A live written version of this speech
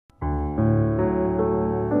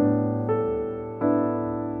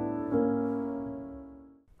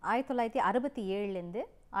1967லேருந்து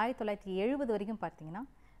 1970 வரைக்கும் பார்த்தீங்கன்னா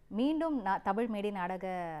மீண்டும் தமிழ் மேடை நாடக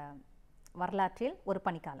வரலாற்றில் ஒரு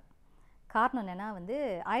பணிக்காலம். காரணம் என்னென்னா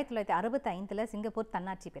 1965 சிங்கப்பூர்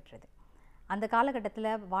தன்னாட்சி பெற்றது. அந்த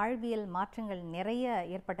காலகட்டத்தில் வாழ்வியல் மாற்றங்கள் நிறைய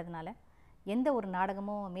ஏற்பட்டதுனால எந்த ஒரு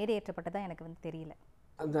நாடகமும் மேடையேற்றப்பட்டதாக எனக்கு தெரியல.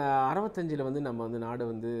 அந்த 65 நம்ம நாடு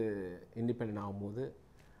இண்டிபெண்ட் ஆகும்போது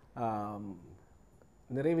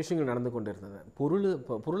நிறைய விஷயங்கள் நடந்து கொண்டு இருந்தது.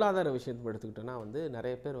 பொருளாதார விஷயத்தை எடுத்துக்கிட்டோன்னா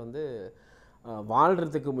நிறைய பேர்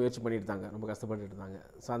வாழ்கிறதுக்கு முயற்சி பண்ணிட்டு இருந்தாங்க, ரொம்ப கஷ்டப்பட்டு இருந்தாங்க.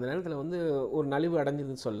 ஸோ அந்த நேரத்தில் ஒரு நலிவு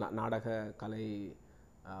அடைஞ்சதுன்னு சொல்லலாம். நாடக கலை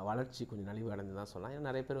வளர்ச்சி கொஞ்சம் நலிவு அடைஞ்சு தான் சொல்லலாம். ஏன்னா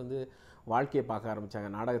நிறைய பேர் வாழ்க்கையை பார்க்க ஆரம்பித்தாங்க,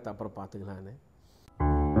 நாடகத்தை அப்புறம் பார்த்துக்கலான்னு.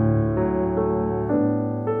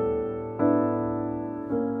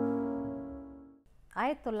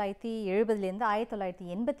 ஆயிரத்தி 1970லேருந்து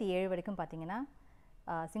 1987 வரைக்கும் பார்த்தீங்கன்னா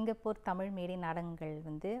சிங்கப்பூர் தமிழ் மேடை நாடகங்கள்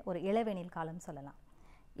ஒரு இளவேனில் காலம் சொல்லலாம்.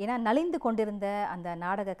 ஏன்னா நலிந்து கொண்டிருந்த அந்த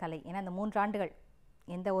நாடக கலை, ஏன்னா அந்த 3 ஆண்டுகள்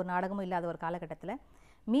எந்த ஒரு நாடகமும் இல்லாத ஒரு காலகட்டத்தில்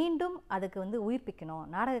மீண்டும் அதுக்கு உயிர்ப்பிக்கணும்,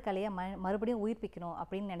 நாடக கலையை மறுபடியும் உயிர்ப்பிக்கணும்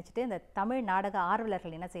அப்படின்னு நினச்சிட்டு இந்த தமிழ் நாடக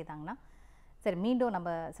ஆர்வலர்கள் என்ன செய்தாங்கன்னா, சரி மீண்டும் நம்ம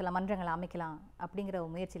சில மன்றங்களை அமைக்கலாம் அப்படிங்கிற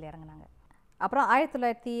ஒரு முயற்சியில் இறங்கினாங்க. அப்புறம்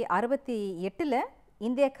 1968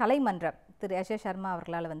 இந்திய கலை மன்றம் திரு எஸ் சர்மா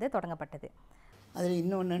அவர்களால் தொடங்கப்பட்டது. அதில்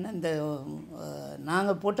இன்னொன்று இந்த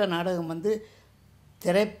நாங்கள் போட்ட நாடகம்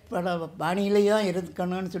திரைப்பட பாணியிலேயே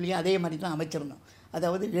இருக்கணும்னு சொல்லி அதே மாதிரி தான் அமைச்சிருந்தோம்.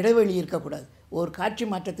 அதாவது இடைவெளி இருக்கக்கூடாது. ஒரு காட்சி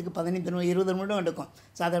மாற்றத்துக்கு 15-20 நிமிடம் எடுக்கும்.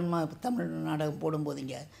 சாதாரணமாக தமிழ் நாடகம் போடும்போது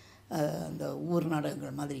இங்கே அந்த ஊர்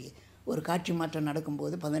நாடகங்கள் மாதிரி ஒரு காட்சி மாற்றம்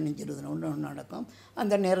நடக்கும்போது 15-20 நிமிடம் நடக்கும்.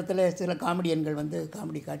 அந்த நேரத்தில் சில காமெடியன்கள்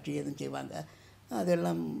காமெடி காட்சி எதுவும் செய்வாங்க.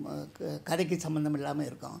 அதெல்லாம் கதைக்கு சம்மந்தம் இல்லாமல்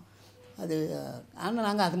இருக்கும். அது ஆனால்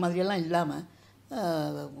நாங்கள் அது மாதிரியெல்லாம் இல்லாமல்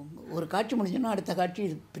ஒரு காட்சி முடிஞ்சோன்னா அடுத்த காட்சி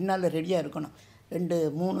பின்னால் ரெடியாக இருக்கணும்.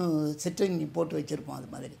 2-3 செட்டிங் போட்டு வச்சுருப்போம். அது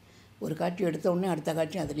மாதிரி ஒரு காட்சி எடுத்த உடனே அடுத்த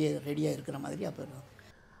காட்சி அதிலேயே ரெடியாக இருக்கிற மாதிரி. அப்போ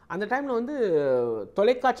அந்த டைமில்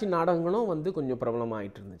தொலைக்காட்சி நாடகங்களும் கொஞ்சம்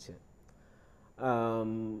பிரபலமாகிட்டு இருந்துச்சு.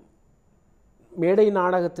 மேடை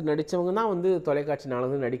நாடகத்தில் நடித்தவங்க தான் தொலைக்காட்சி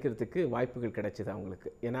நாடகம் நடிக்கிறதுக்கு வாய்ப்புகள் கிடைச்சிது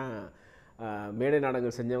அவங்களுக்கு. ஏன்னா மேடை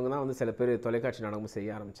நாடகங்கள் செஞ்சவங்க தான் சில பேர் தொலைக்காட்சி நாடகமும்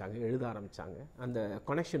செய்ய ஆரம்பித்தாங்க, எழுத ஆரம்பித்தாங்க. அந்த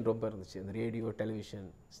கனெக்ஷன் ரொம்ப இருந்துச்சு. அந்த ரேடியோ, டெலிவிஷன்,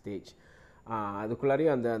 ஸ்டேஜ்,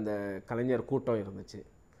 அதுக்குள்ளாரையும் அந்த அந்த கலைஞர் கூட்டம் இருந்துச்சு.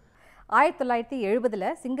 1970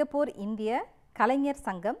 சிங்கப்பூர் இந்திய கலைஞர்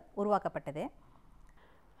சங்கம் உருவாக்கப்பட்டது.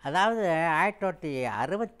 அதாவது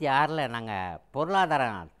 1966 நாங்கள்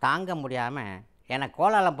பொருளாதாரம் தாங்க முடியாமல் எனக்கு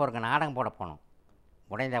கோலாலம்பூருக்கு நாடகம் போட போனோம்,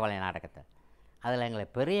 உடைந்தவளை நாடகத்தை. அதில்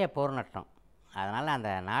எங்களுக்கு பெரிய போர் நட்டம். அதனால் அந்த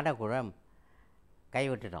நாடகக்குழு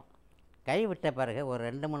கைவிட்டுட்டோம். கைவிட்ட பிறகு ஒரு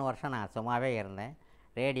 2-3 வருஷம் நான் சும்மாவே இருந்தேன்.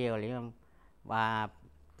 ரேடியோலையும்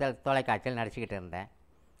தொலைக்காட்சியில் நடிச்சுக்கிட்டு இருந்தேன்.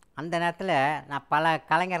 அந்த நேரத்தில் நான் பல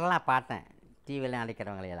கலைஞர்கள்லாம் பார்த்தேன், டிவியில்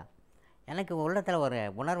நடிக்கிறவங்களையெல்லாம். எனக்கு உள்ளத்தில் ஒரு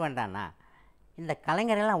உணர்வு வேண்டான்னா, இந்த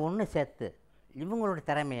கலைஞரெல்லாம் ஒன்று சேர்த்து இவங்களோட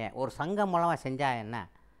திறமையை ஒரு சங்கம் மூலமாக செஞ்சால் என்ன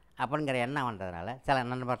அப்படிங்கிற எண்ணம் வந்ததுனால சில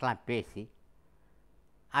நண்பர்கள்லாம் பேசி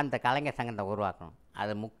அந்த கலைஞர் சங்கத்தை உருவாக்கணும்.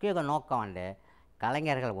 அது முக்கிய நோக்கம்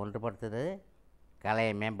கலைஞர்கள் ஒன்றுபடுத்துவது,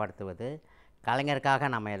 கலையை மேம்படுத்துவது, கலைஞருக்காக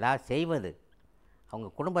நம்ம எதாவது செய்வது, அவங்க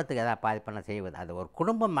குடும்பத்துக்கு எதாவது பாதிப்பெல்லாம் செய்வது. அது ஒரு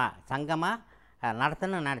குடும்பமாக சங்கமாக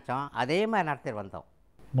நடத்தணும்னு நினச்சோம். அதே மாதிரி நடத்திட்டு வந்தோம்.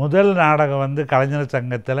 முதல் நாடகம் கலைஞர்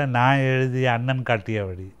சங்கத்தில் நான் எழுதிய அண்ணன் காட்டிய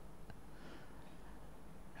வழி.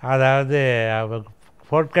 அதாவது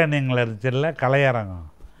ஃபோர்ட்கனிங்கில் இருந்துச்சுல்ல கலையரங்கம்,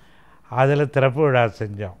 அதில் திறப்பு விழா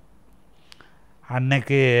செஞ்சோம்.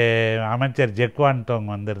 அன்னைக்கு அமைச்சர் ஜெக்வான் டோங்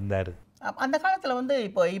வந்திருந்தார். அந்த காலத்தில்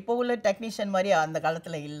இப்போ உள்ள டெக்னீஷியன் மாதிரி அந்த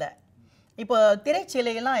காலத்தில் இல்லை. இப்போ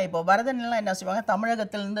திரைச்சீலையெல்லாம் இப்போ வரதன்லாம் என்ன செய்வாங்க,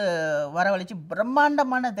 தமிழகத்திலேருந்து வரவழைச்சி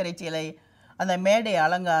பிரம்மாண்டமான திரைச்சீலை, அந்த மேடை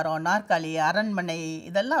அலங்காரம், நாற்காலி, அரண்மனை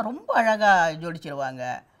இதெல்லாம் ரொம்ப அழகாக ஜோடிச்சிருவாங்க.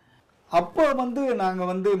 அப்போ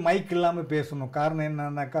நாங்கள் மைக் இல்லாமல் பேசணும். காரணம்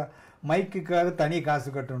என்னன்னாக்கா மைக்குக்காக தனி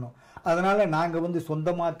காசு கட்டணும். அதனால் நாங்கள்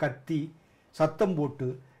சொந்தமாக கத்தி சத்தம் போட்டு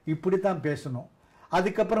இப்படி தான் பேசணும்.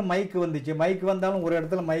 அதுக்கப்புறம் மைக்கு வந்துச்சு. மைக்கு வந்தாலும் ஒரு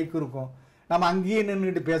இடத்துல மைக்கு இருக்கும், நம்ம அங்கேயே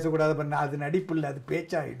நின்றுட்டு பேசக்கூடாது. பண்ண அது நடிப்பு இல்லை, அது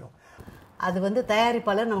பேச்சாகிடும். அது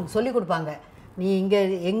தயாரிப்பாளர் நமக்கு சொல்லி கொடுப்பாங்க. நீ இங்கே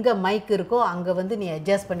எங்கே மைக் இருக்கோ அங்கே நீ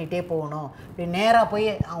அட்ஜஸ்ட் பண்ணிகிட்டே போகணும். இப்படி நேராக போய்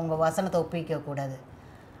அவங்க வசனத்தை ஒப்பிக்கக்கூடாது.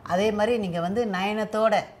 அதே மாதிரி நீங்கள்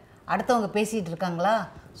நயனத்தோட அடுத்தவங்க பேசிகிட்டு இருக்காங்களா,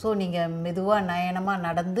 ஸோ நீங்கள் மெதுவாக நயனமாக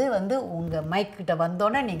நடந்து உங்கள் மைக்கிட்ட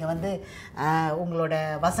வந்தோன்னே நீங்கள் உங்களோட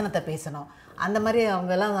வசனத்தை பேசணும். அந்த மாதிரி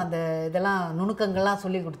அவங்கெல்லாம் அந்த இதெல்லாம் நுணுக்கங்கள்லாம்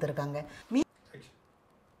சொல்லி கொடுத்துருக்காங்க.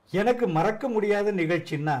 எனக்கு மறக்க முடியாத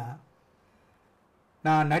நிகழ்ச்சின்னா,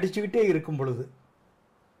 நான் நடிச்சுக்கிட்டே இருக்கும் பொழுது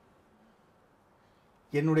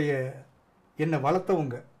என்னை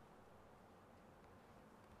வளர்த்தவங்க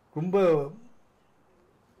ரொம்ப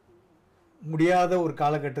முடியாத ஒரு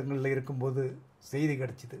காலகட்டங்களில் இருக்கும்போது செய்தி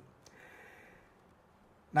கிடச்சிது.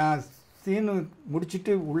 நான் சீனு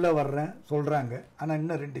முடிச்சுட்டு உள்ளே வர்றேன் சொல்கிறாங்க, ஆனால்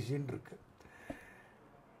இன்னும் 2 சீன் இருக்குது.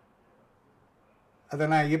 அதை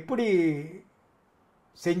நான் எப்படி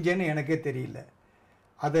செஞ்சேன்னு எனக்கே தெரியல.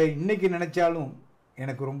 அதை இன்றைக்கி நினச்சாலும்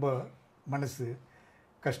எனக்கு ரொம்ப மனசு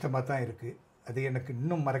கஷ்டமாக தான் இருக்குது. அது எனக்கு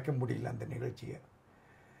இன்னும் மறக்க முடியல அந்த நிகழ்ச்சியை.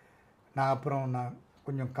 நான்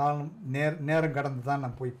கொஞ்சம் காலம் நேரம் கடந்து தான்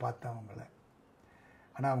நான் போய் பார்த்தேன் அவங்கள.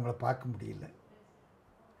 ஆனால் அவங்கள பார்க்க முடியல.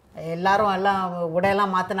 எல்லாரும் எல்லாம்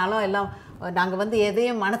உடையெல்லாம் மாற்றினாலும் எல்லாம் நாங்கள் வந்து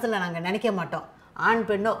எதையும் மனசில் நாங்கள் நினைக்க மாட்டோம். ஆண்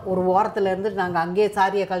பெண்ணோ ஒரு ஓரத்தில் இருந்து நாங்கள் அங்கேயே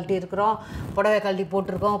சாரியை கழட்டி இருக்கிறோம், புடவை கழட்டி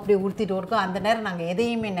போட்டிருக்கோம், அப்படி உடுத்திட்டு இருக்கோம். அந்த நேரம் நாங்கள்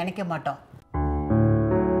எதையுமே நினைக்க மாட்டோம்.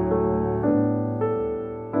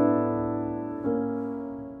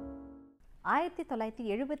 ஆயிரத்தி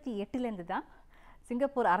 1978 தான்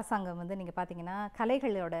சிங்கப்பூர் அரசாங்கம் வந்து நீங்கள் பார்த்தீங்கன்னா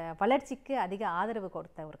கலைகளோட வளர்ச்சிக்கு அதிக ஆதரவு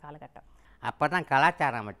கொடுத்த ஒரு காலகட்டம். அப்போ தான்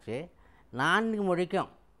கலாச்சாரம் வச்சு 4 மொழிக்கும்,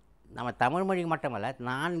 நம்ம தமிழ் மொழிக்கு மட்டுமல்ல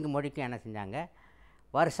 4 மொழிக்கும் என்ன செஞ்சாங்க,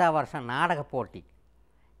 வருஷம் நாடக போட்டி.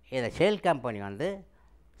 இதை ஷெல் கம்பெனி வந்து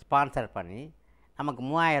ஸ்பான்சர் பண்ணி நமக்கு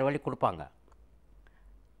 3000 வழி கொடுப்பாங்க.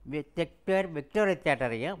 விக்டோரியா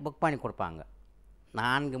தியேட்டரையும் புக் பண்ணி கொடுப்பாங்க.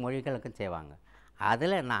 4 மொழிகளுக்கும் செய்வாங்க.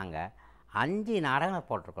 அதில் நாங்கள் 5 நாடகங்கள்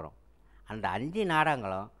போட்டிருக்கிறோம். அந்த 5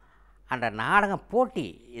 நாடகங்களும் அந்த நாடகம் போட்டி,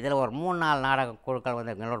 இதில் ஒரு 3-4 நாடக குழுக்கள்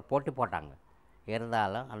வந்து எங்களோட போட்டி போட்டாங்க.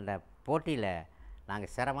 இருந்தாலும் அந்த போட்டியில்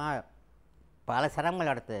நாங்கள் பல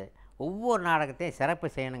சிரமங்கள் எடுத்து ஒவ்வொரு நாடகத்தையும் சிறப்பு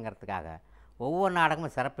செய்யணுங்கிறதுக்காக ஒவ்வொரு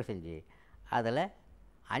நாடகமும் சிறப்பு செஞ்சு அதில்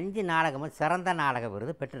 5 நாடகமும் சிறந்த நாடக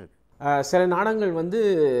விருது பெற்றிருக்கு. சில நாடகங்கள் வந்து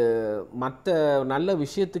மற்ற நல்ல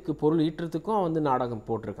விஷயத்துக்கு பொருள் ஈட்டுறதுக்கும் வந்து நாடகம்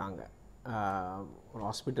போட்டிருக்காங்க. ஒரு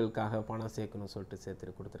ஹாஸ்பிட்டலுக்காக பணம் சேர்க்கணும்னு சொல்லிட்டு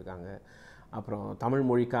சேர்த்து கொடுத்துருக்காங்க. அப்புறம் தமிழ்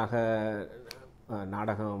மொழிக்காக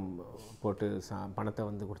நாடகம் போட்டு பணத்தை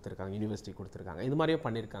வந்து கொடுத்துருக்காங்க, யூனிவர்சிட்டி கொடுத்துருக்காங்க. இது மாதிரியே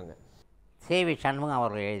பண்ணியிருக்காங்க. சேவி சண்முகம்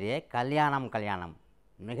அவர்கள் எழுதிய கல்யாணம்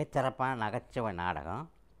மிகச்சிறப்பான நகைச்சுவை நாடகம்.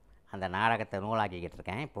 அந்த நாடகத்தை நூலாக்கிக்கிட்டு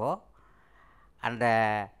இருக்கேன் இப்போது. அந்த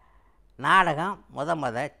நாடகம்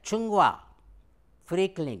முத சுங்குவா ஃப்ரீ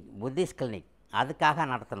கிளினிக், புத்திஸ்ட் கிளினிக், அதுக்காக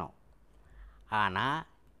நடத்தினோம். ஆனால்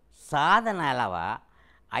சாதனை அளவாக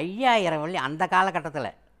 5000 வள்ளி அந்த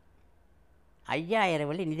காலகட்டத்தில் 5000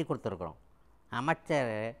 வள்ளி நிதி கொடுத்துருக்குறோம்.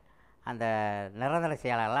 அமைச்சர் அந்த நிரந்தர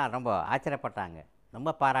செயலாளர்லாம் ரொம்ப ஆச்சரியப்பட்டாங்க,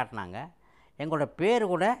 ரொம்ப பாராட்டினாங்க. எங்களோட பேர்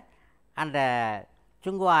கூட அந்த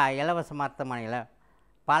சுங்குவா இலவச மருத்துவமனையில்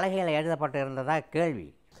பலகையில் எழுதப்பட்டு இருந்ததாக கேள்வி.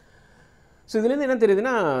 ஸோ இதுலேருந்து என்ன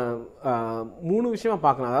தெரியுதுன்னா 3 விஷயமாக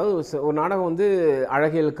பார்க்கலாம். அதாவது ஒரு நாடகம் வந்து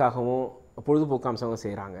அழகியலுக்காகவும் பொழுதுபோக்கு அம்சங்களும்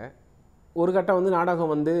செய்கிறாங்க. ஒரு கட்டம் வந்து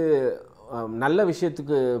நாடகம் வந்து நல்ல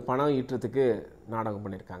விஷயத்துக்கு பணம் ஈட்டுறதுக்கு நாடகம்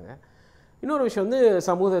பண்ணியிருக்காங்க. இன்னொரு விஷயம் வந்து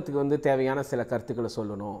சமூகத்துக்கு வந்து தேவையான சில கருத்துக்களை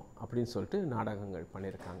சொல்லணும் அப்படின்னு சொல்லிட்டு நாடகங்கள்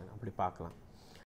பண்ணியிருக்காங்க. அப்படி பார்க்கலாம்.